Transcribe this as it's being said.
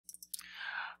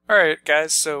All right,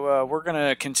 guys, so we're going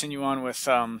to continue on with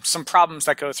some problems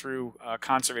that go through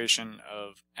conservation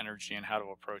of energy and how to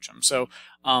approach them. So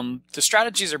the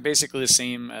strategies are basically the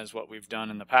same as what we've done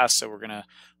in the past. So we're going to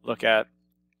look at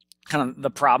kind of the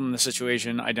problem, the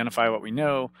situation, identify what we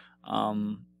know.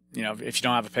 If you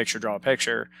don't have a picture, draw a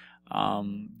picture.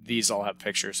 These all have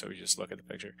pictures, so we just look at the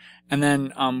picture. And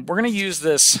then we're going to use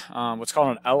this, what's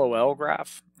called an LOL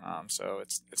graph. So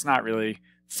it's not really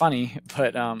funny,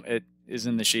 but it is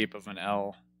in the shape of an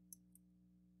L,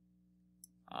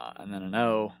 and then an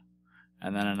O,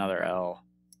 and then another L.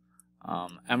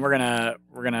 And we're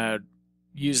gonna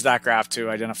use that graph to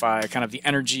identify kind of the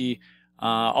energy,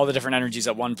 all the different energies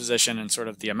at one position and sort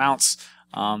of the amounts,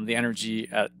 the energy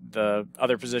at the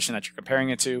other position that you're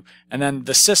comparing it to, and then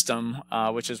the system,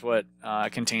 which is what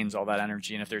contains all that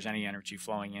energy, and if there's any energy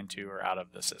flowing into or out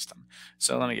of the system.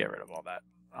 So let me get rid of all that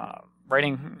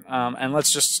writing, and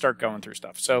let's just start going through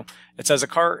stuff. So it says a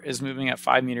cart is moving at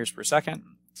 5 meters per second.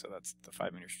 So that's the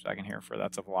 5 meters per second here,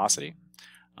 that's a velocity.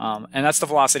 And that's the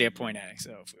velocity at point A.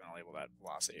 So if we want to label that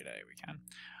velocity at A, we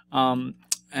can.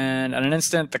 And at an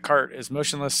instant, the cart is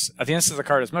motionless. At the instant the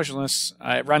cart is motionless,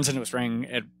 it runs into a spring.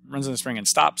 It runs into the spring and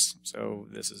stops. So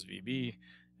this is VB,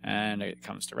 and it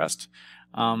comes to rest.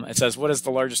 It says, what is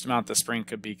the largest amount the spring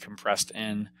could be compressed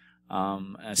in?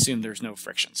 Assume there's no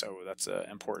friction. So that's an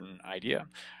important idea.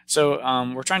 So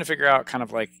we're trying to figure out kind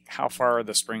of like how far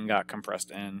the spring got compressed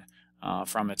in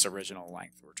from its original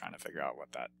length. We're trying to figure out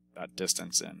what that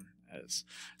distance in is.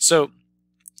 So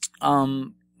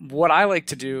what I like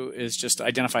to do is just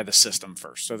identify the system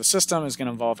first. So the system is going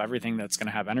to involve everything that's going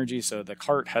to have energy. So the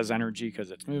cart has energy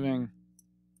because it's moving.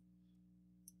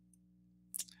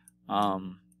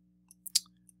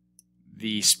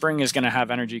 The spring is going to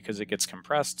have energy because it gets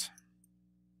compressed.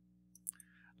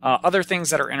 Other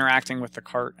things that are interacting with the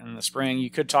cart and the spring,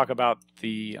 you could talk about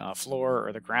the floor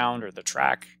or the ground or the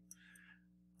track.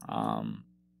 That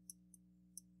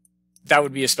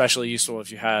would be especially useful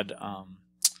if you had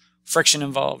friction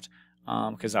involved,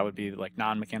 because that would be like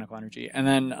non-mechanical energy. And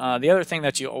then the other thing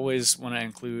that you always want to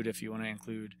include, if you want to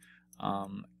include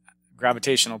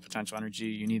gravitational potential energy,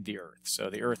 you need the Earth.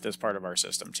 So the Earth is part of our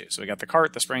system too. So we got the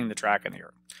cart, the spring, the track, and the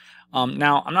Earth.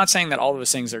 Now, I'm not saying that all of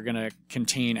those things are going to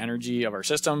contain energy of our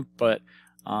system, but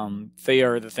they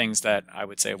are the things that I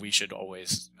would say we should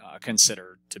always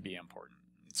consider to be important.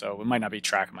 So it might not be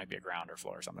track, it might be a ground or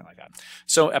floor or something like that.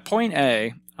 So at point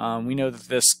A, we know that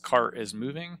this cart is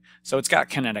moving, so it's got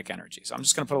kinetic energy. So I'm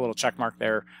just going to put a little check mark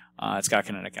there. It's got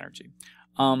kinetic energy.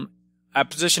 At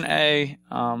position A,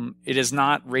 it is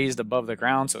not raised above the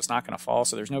ground, so it's not going to fall.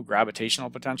 So there's no gravitational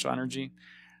potential energy.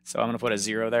 So I'm going to put a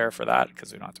 0 there for that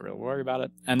because we don't have to really worry about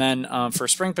it. And then for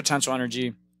spring potential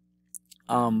energy,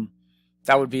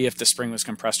 that would be if the spring was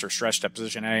compressed or stretched at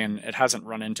position A, and it hasn't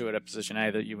run into it at position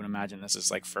A, that you would imagine this is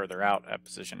like further out at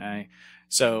position A.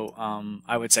 So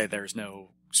I would say there's no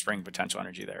spring potential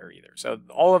energy there either. So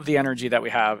all of the energy that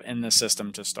we have in the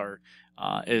system to start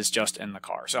is just in the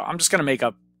car. So I'm just going to make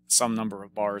up some number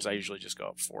of bars. I usually just go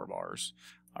up 4 bars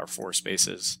or 4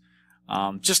 spaces,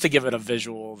 just to give it a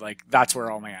visual, like that's where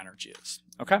all my energy is.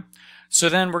 Okay. So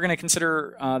then we're going to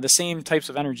consider the same types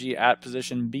of energy at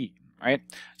position B. Right?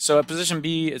 So at position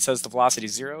B, it says the velocity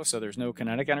is 0, so there's no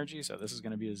kinetic energy. So this is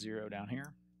going to be a 0 down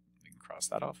here. We can cross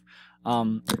that off.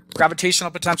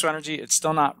 Gravitational potential energy, it's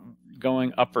still not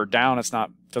going up or down. It's not,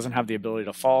 doesn't have the ability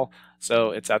to fall. So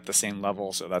it's at the same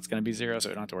level. So that's going to be 0. So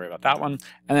we don't have to worry about that one.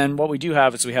 And then what we do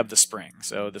have is we have the spring.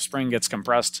 So the spring gets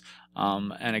compressed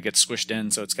and it gets squished in.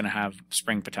 So it's going to have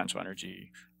spring potential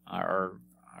energy,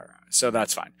 so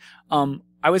that's fine.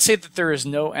 I would say that there is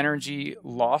no energy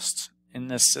lost in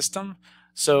this system.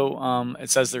 So it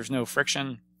says there's no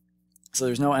friction. So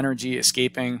there's no energy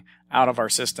escaping out of our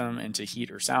system into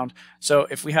heat or sound. So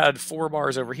if we had 4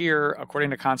 bars over here,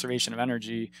 according to conservation of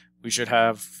energy, we should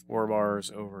have 4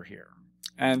 bars over here.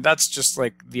 And that's just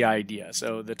like the idea.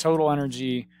 So the total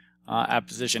energy at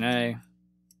position A,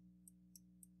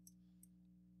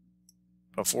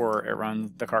 before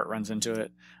the cart runs into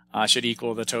it, should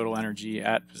equal the total energy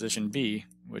at position B,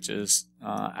 which is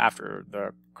after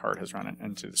the cart has run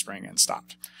into the spring and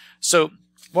stopped. So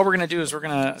what we're going to do is we're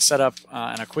going to set up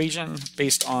an equation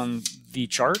based on the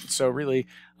chart. So really,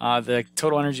 the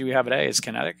total energy we have at A is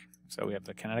kinetic. So we have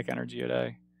the kinetic energy at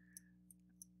A.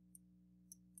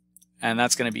 And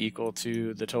that's going to be equal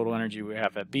to the total energy we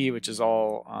have at B, which is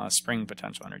all spring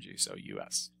potential energy, so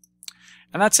US.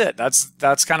 And that's it.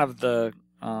 That's kind of the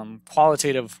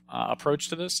qualitative approach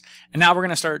to this. And now we're going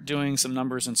to start doing some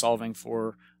numbers and solving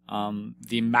for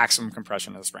the maximum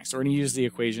compression of the spring. So we're going to use the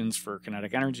equations for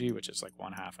kinetic energy, which is like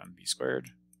 1/2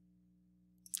 mv².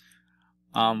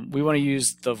 We want to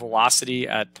use the velocity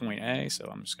at point A, so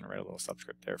I'm just going to write a little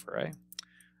subscript there for A.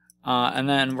 And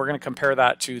then we're going to compare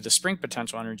that to the spring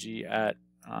potential energy at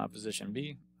position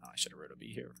B. Oh, I should have wrote a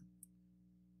B here.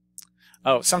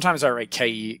 Oh, sometimes I write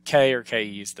K or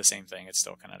KE is the same thing. It's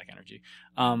still kinetic energy.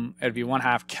 It'd be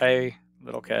 1/2 K,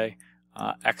 little k,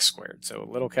 x squared. So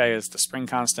little k is the spring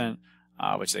constant,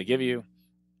 which they give you,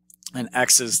 and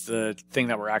x is the thing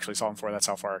that we're actually solving for. That's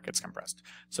how far it gets compressed.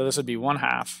 So this would be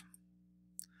 1/2.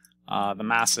 The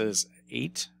mass is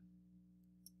 8,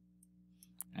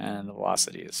 and the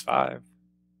velocity is 5,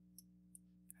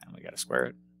 and we got to square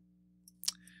it,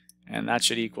 and that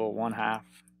should equal 1/2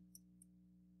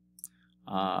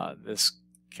 this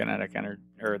kinetic energy,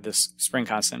 or this spring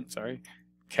constant, sorry,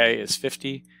 k is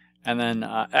 50, and then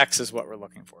x is what we're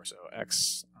looking for. So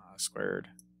x squared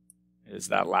is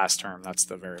that last term. That's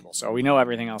the variable. So we know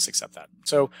everything else except that.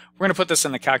 So we're going to put this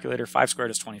in the calculator. 5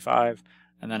 squared is 25,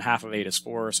 and then half of 8 is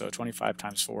 4. So 25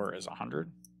 times 4 is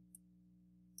 100.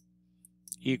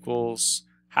 Equals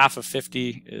half of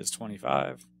 50 is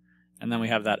 25, and then we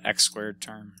have that x squared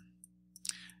term.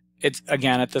 It's,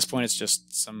 again, at this point, it's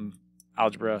just some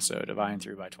algebra, so dividing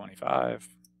through by 25.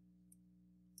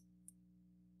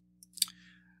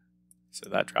 So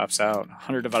that drops out.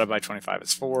 100 divided by 25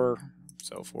 is 4,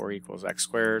 so 4 equals x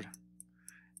squared.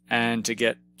 And to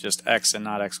get just x and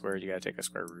not x squared, you got to take a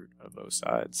square root of both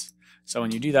sides. So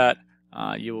when you do that,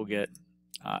 you will get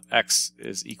x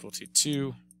is equal to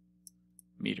 2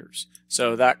 meters.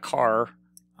 So that car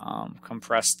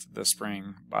compressed the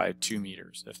spring by 2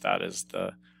 meters, if that is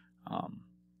the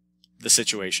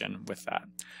situation with that.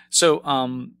 So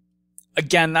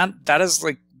again, that is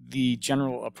like the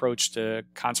general approach to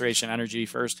conservation energy.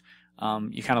 First,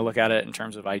 you kind of look at it in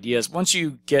terms of ideas. Once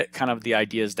you get kind of the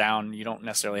ideas down, you don't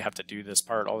necessarily have to do this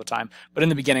part all the time. But in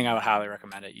the beginning, I would highly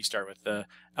recommend it. You start with the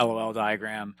LOL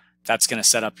diagram. That's going to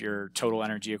set up your total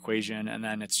energy equation. And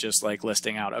then it's just like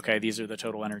listing out, okay, these are the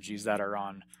total energies that are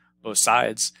on both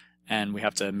sides. And we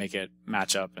have to make it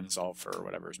match up and solve for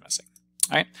whatever is missing.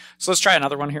 All right, so let's try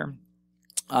another one here.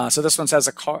 So this one says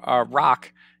a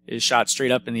rock is shot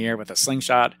straight up in the air with a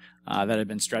slingshot that had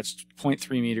been stretched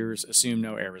 0.3 meters, assume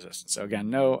no air resistance. So again,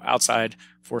 no outside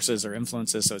forces or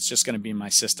influences, so it's just going to be my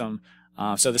system.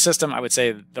 So the system, I would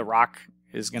say the rock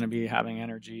is going to be having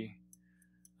energy.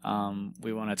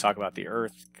 We want to talk about the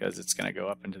Earth because it's going to go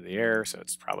up into the air, so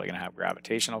it's probably going to have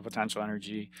gravitational potential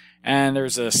energy. And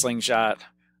there's a slingshot,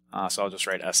 so I'll just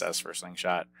write SS for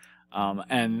slingshot.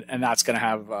 And that's going to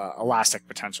have elastic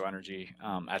potential energy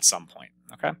at some point.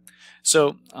 Okay,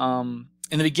 so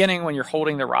in the beginning, when you're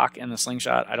holding the rock in the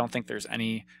slingshot, I don't think there's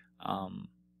any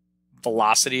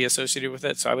velocity associated with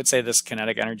it. So I would say this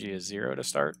kinetic energy is 0 to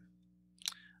start.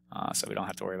 So we don't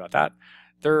have to worry about that.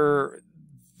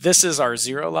 This is our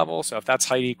 0 level. So if that's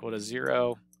height equal to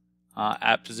 0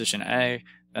 at position A,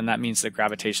 then that means the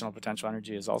gravitational potential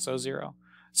energy is also 0.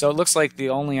 So it looks like the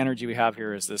only energy we have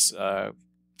here is this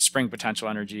spring potential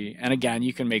energy. And again,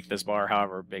 you can make this bar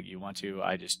however big you want to.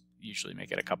 I just usually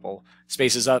make it a couple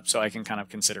spaces up so I can kind of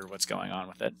consider what's going on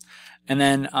with it. And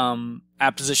then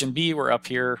at position B, we're up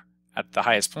here at the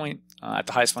highest point. At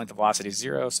the highest point, the velocity is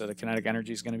 0, so the kinetic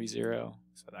energy is going to be 0.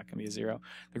 So that can be a 0.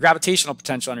 The gravitational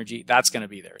potential energy, that's going to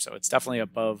be there. So it's definitely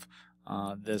above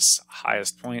this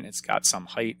highest point. It's got some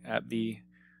height at B.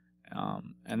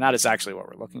 And that is actually what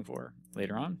we're looking for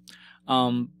later on.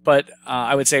 But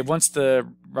I would say once the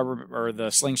rubber or the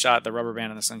slingshot, the rubber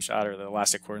band in the slingshot or the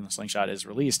elastic cord in the slingshot is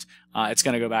released, it's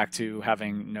going to go back to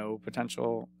having no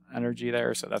potential energy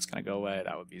there. So that's going to go away.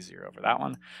 That would be 0 for that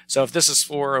one. So if this is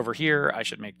 4 over here, I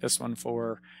should make this one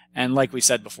 4. And like we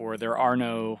said before, there are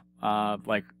no,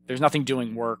 there's nothing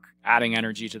doing work, adding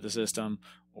energy to the system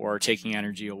or taking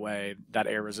energy away. That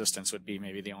air resistance would be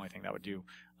maybe the only thing that would do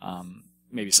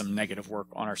maybe some negative work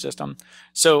on our system.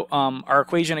 So our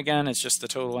equation again is just the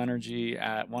total energy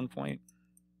at one point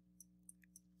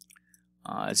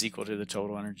is equal to the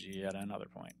total energy at another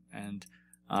point. And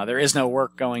there is no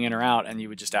work going in or out, and you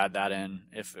would just add that in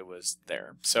if it was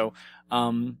there. So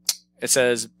it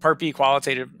says part B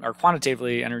qualitative or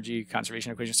quantitatively energy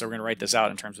conservation equation. So we're going to write this out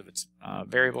in terms of its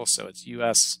variables. So it's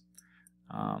US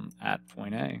at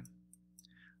point A.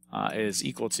 Is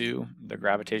equal to the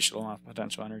gravitational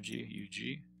potential energy,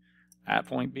 UG, at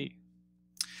point B.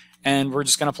 And we're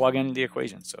just going to plug in the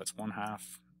equation. So it's 1/2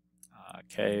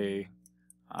 K,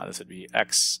 this would be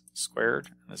X squared,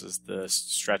 this is the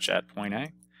stretch at point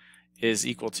A, is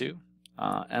equal to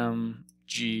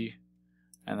mg,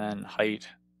 and then height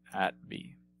at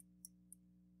B.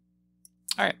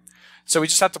 All right, so we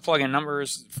just have to plug in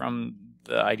numbers from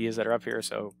the ideas that are up here.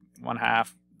 So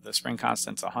 1/2, the spring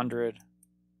constant's 100.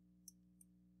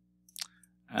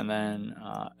 and then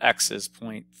x is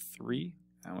 0.3,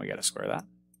 and we got to square that.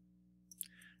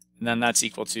 And then that's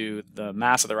equal to the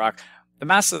mass of the rock. The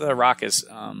mass of the rock is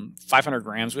 500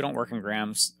 grams. We don't work in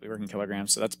grams, we work in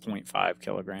kilograms, so that's 0.5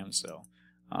 kilograms. So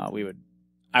I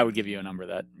would give you a number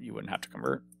that you wouldn't have to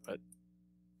convert, but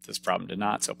this problem did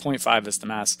not. So 0.5 is the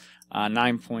mass,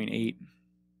 9.8.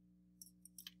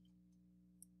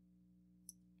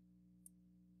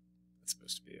 That's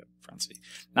supposed to be a parenthesis.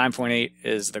 9.8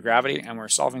 is the gravity, and we're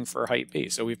solving for height b.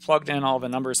 So we've plugged in all the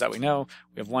numbers that we know.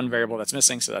 We have one variable that's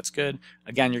missing, so that's good.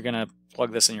 Again, you're going to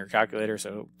plug this in your calculator.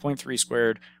 So 0.3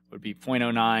 squared would be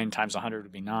 0.09 times 100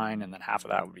 would be 9, and then half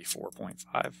of that would be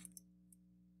 4.5.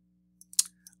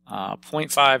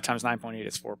 0.5 times 9.8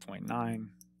 is 4.9.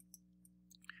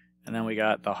 And then we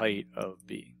got the height of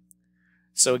b.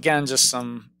 So again, just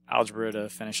some algebra to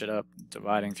finish it up,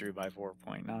 dividing through by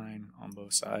 4.9 on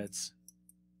both sides.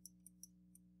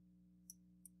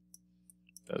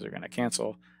 Those are going to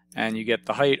cancel, and you get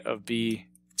the height of b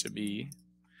to be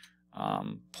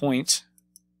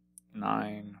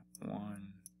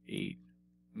 0.918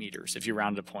 meters. If you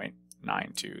round to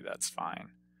 0.92, that's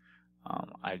fine.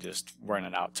 I just run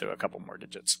it out to a couple more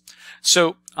digits.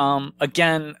 So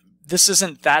again, this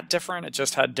isn't that different. It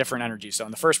just had different energy. So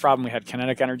in the first problem, we had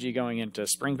kinetic energy going into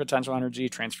spring potential energy,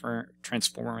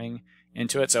 transforming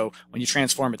into it. So when you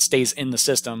transform, it stays in the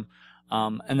system.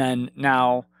 And then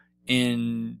now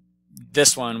in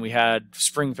this one, we had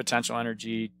spring potential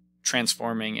energy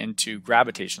transforming into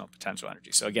gravitational potential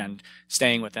energy. So again,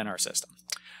 staying within our system.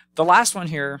 The last one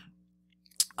here,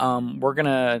 we're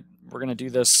gonna do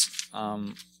this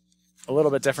a little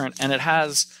bit different, and it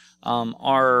has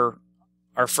our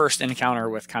first encounter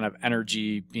with kind of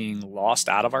energy being lost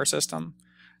out of our system.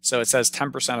 So it says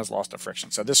 10% is lost to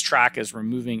friction. So this track is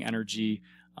removing energy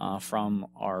from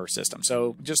our system.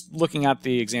 So just looking at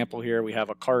the example here, we have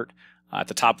a cart at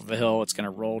the top of a hill. It's going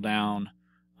to roll down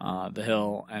the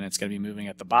hill, and it's going to be moving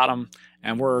at the bottom,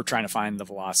 and we're trying to find the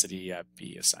velocity at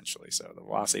b essentially. So the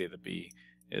velocity of the b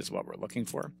is what we're looking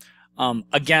for.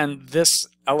 Again, this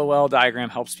LOL diagram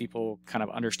helps people kind of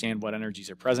understand what energies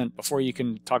are present. Before you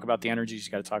can talk about the energies,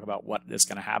 you got to talk about what is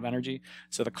going to have energy.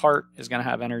 So the cart is going to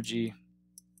have energy.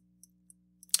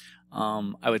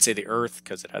 I would say the Earth,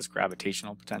 because it has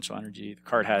gravitational potential energy. The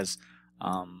cart has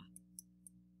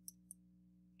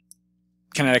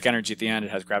kinetic energy at the end.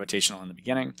 It has gravitational in the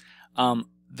beginning.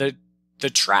 The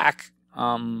track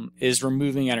is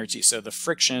removing energy. So the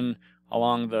friction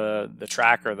along the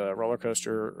track or the roller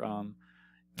coaster,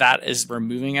 that is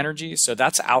removing energy. So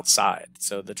that's outside.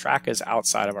 So the track is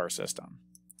outside of our system.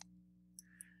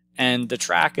 And the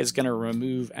track is going to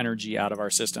remove energy out of our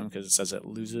system because it says it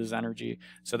loses energy.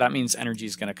 So that means energy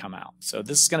is going to come out. So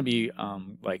this is going to be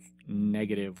like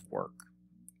negative work,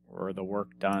 or the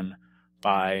work done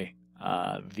by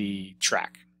the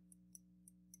track.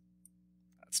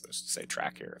 That's supposed to say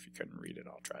track here. If you couldn't read it,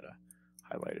 I'll try to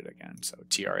highlight it again. So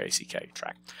T-R-A-C-K,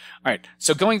 track. All right,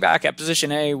 so going back at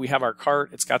position A, we have our cart.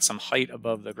 It's got some height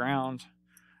above the ground.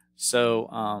 So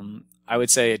I would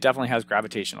say it definitely has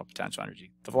gravitational potential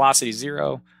energy. The velocity is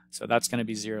 0, so that's going to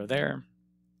be 0 there.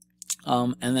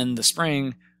 And then the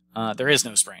spring, there is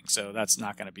no spring, so that's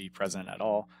not going to be present at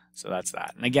all. So that's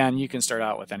that. And again, you can start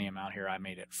out with any amount here. I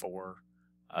made it 4,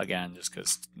 again, just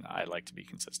because I like to be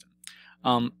consistent.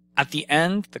 At the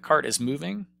end, the cart is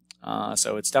moving.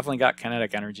 So it's definitely got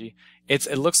kinetic energy.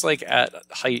 It looks like at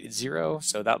height 0,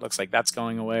 so that looks like that's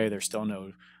going away. There's still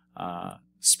no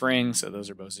spring, so those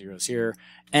are both zeros here.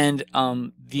 And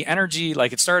the energy,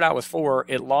 like it started out with 4,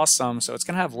 it lost some, so it's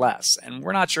going to have less. And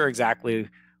we're not sure exactly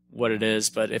what it is,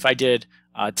 but if I did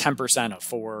 10% of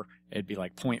 4, it'd be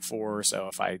like 0.4. So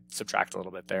if I subtract a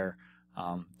little bit there,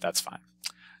 that's fine.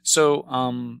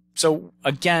 So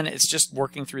again, it's just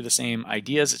working through the same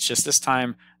ideas. It's just this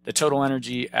time the total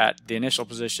energy at the initial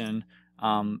position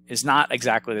is not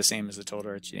exactly the same as the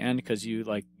total at the end, because you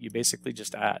basically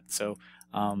just add. So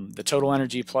the total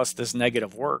energy plus this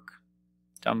negative work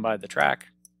done by the track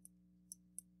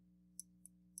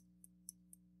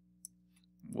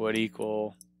would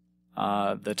equal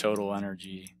the total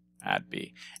energy at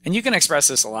B. And you can express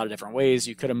this a lot of different ways.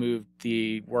 You could have moved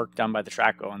the work done by the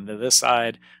track going to this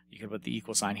side. You could put the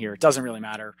equal sign here. It doesn't really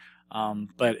matter,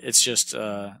 but it's just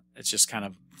kind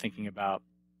of thinking about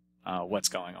what's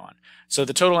going on. So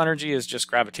the total energy is just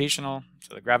gravitational.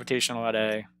 So the gravitational at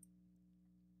A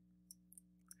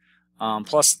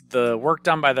plus the work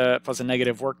done by plus the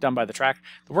negative work done by the track.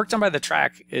 The work done by the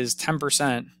track is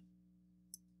 10%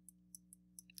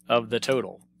 of the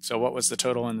total. So what was the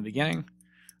total in the beginning?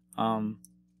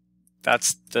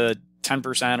 That's the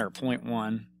 10% or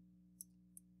 0.1.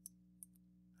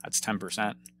 That's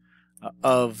 10%.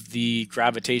 of the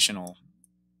gravitational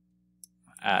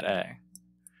at A.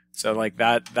 So like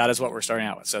that is what we're starting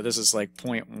out with. So this is like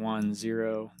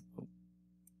 0.10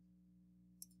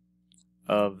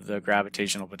 of the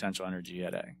gravitational potential energy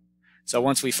at A. So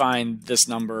once we find this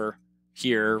number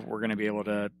here, we're going to be able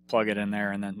to plug it in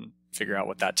there and then figure out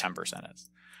what that 10% is.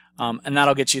 And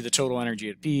that'll get you the total energy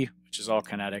at B, which is all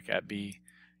kinetic at B,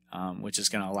 which is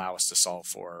going to allow us to solve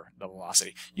for the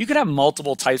velocity. You could have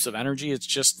multiple types of energy. It's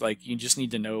just like you just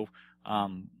need to know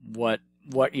what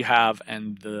you have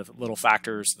and the little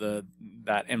factors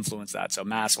that influence that. So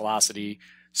mass, velocity,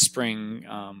 spring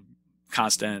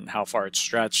constant, how far it's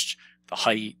stretched, the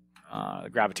height, the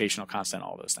gravitational constant,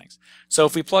 all those things. So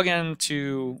if we plug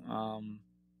into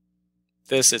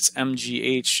this, it's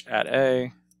mgh at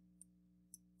A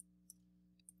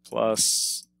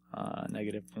plus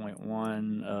negative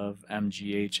 0.1 of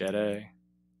mgh at A.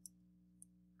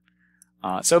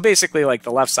 So basically, like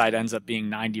the left side ends up being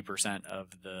 90% of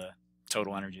the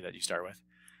total energy that you start with.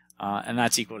 And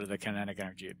that's equal to the kinetic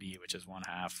energy at B, which is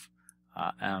 1/2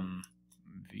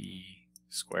 mv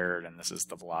squared, and this is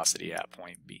the velocity at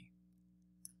point B.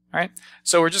 All right,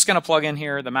 so we're just going to plug in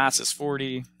here. The mass is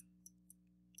 40,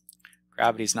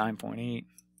 gravity is 9.8,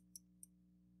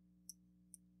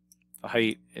 the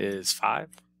height is 5,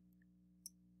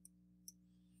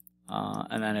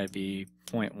 and then it'd be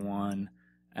 0.1,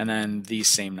 and then these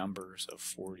same numbers of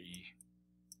 40,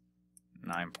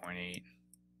 9.8,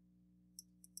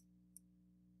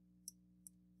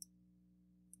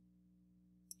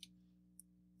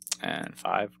 and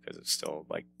 5, because it's still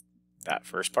like that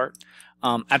first part.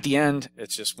 At the end,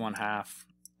 it's just 1/2.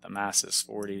 The mass is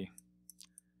 40,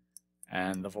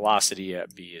 and the velocity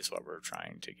at B is what we're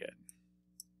trying to get.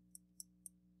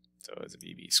 So it's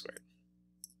VB squared.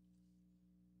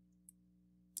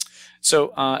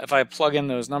 So if I plug in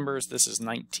those numbers, this is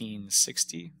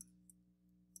 1960.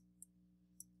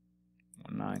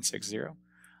 1960.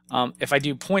 If I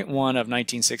do 0.1 of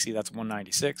 1960, that's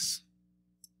 196.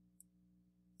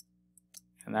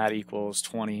 And that equals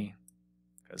 20,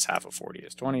 because half of 40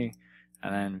 is 20,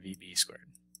 and then VB squared.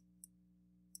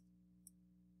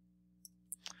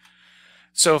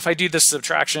 So if I do this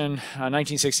subtraction,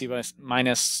 1960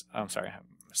 minus, I'm sorry, I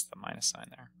missed the minus sign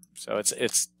there. So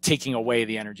it's taking away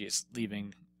the energy, it's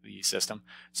leaving the system.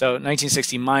 So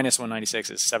 1960 minus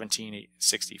 196 is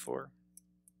 1764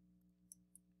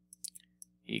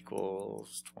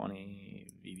 equals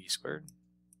 20 VB squared.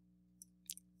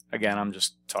 Again, I'm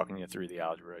just talking you through the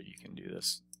algebra. You can do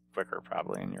this quicker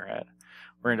probably in your head.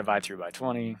 We're going to divide through by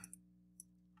 20.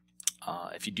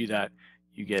 If you do that,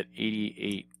 you get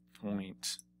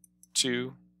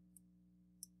 88.2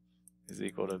 is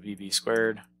equal to VB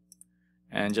squared.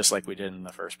 And just like we did in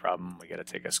the first problem, we got to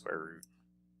take a square root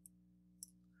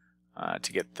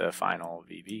to get the final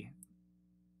VB,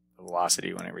 the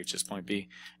velocity when it reaches point B.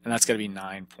 And that's going to be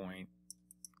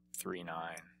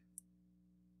 9.39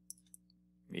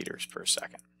 meters per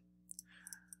second.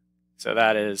 So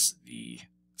that is the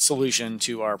solution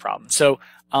to our problem. So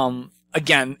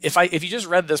again, if you just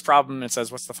read this problem and it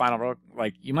says what's the final,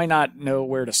 like you might not know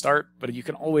where to start, but you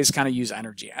can always kind of use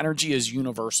energy. Energy is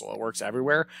universal. It works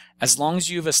everywhere. As long as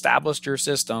you've established your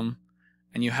system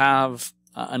and you have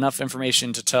enough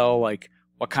information to tell like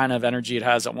what kind of energy it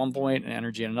has at one point and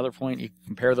energy at another point, you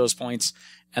compare those points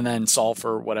and then solve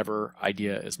for whatever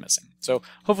idea is missing. So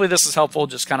hopefully this is helpful,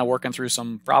 just kind of working through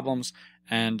some problems,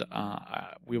 and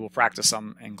we will practice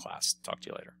some in class. Talk to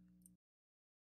you later.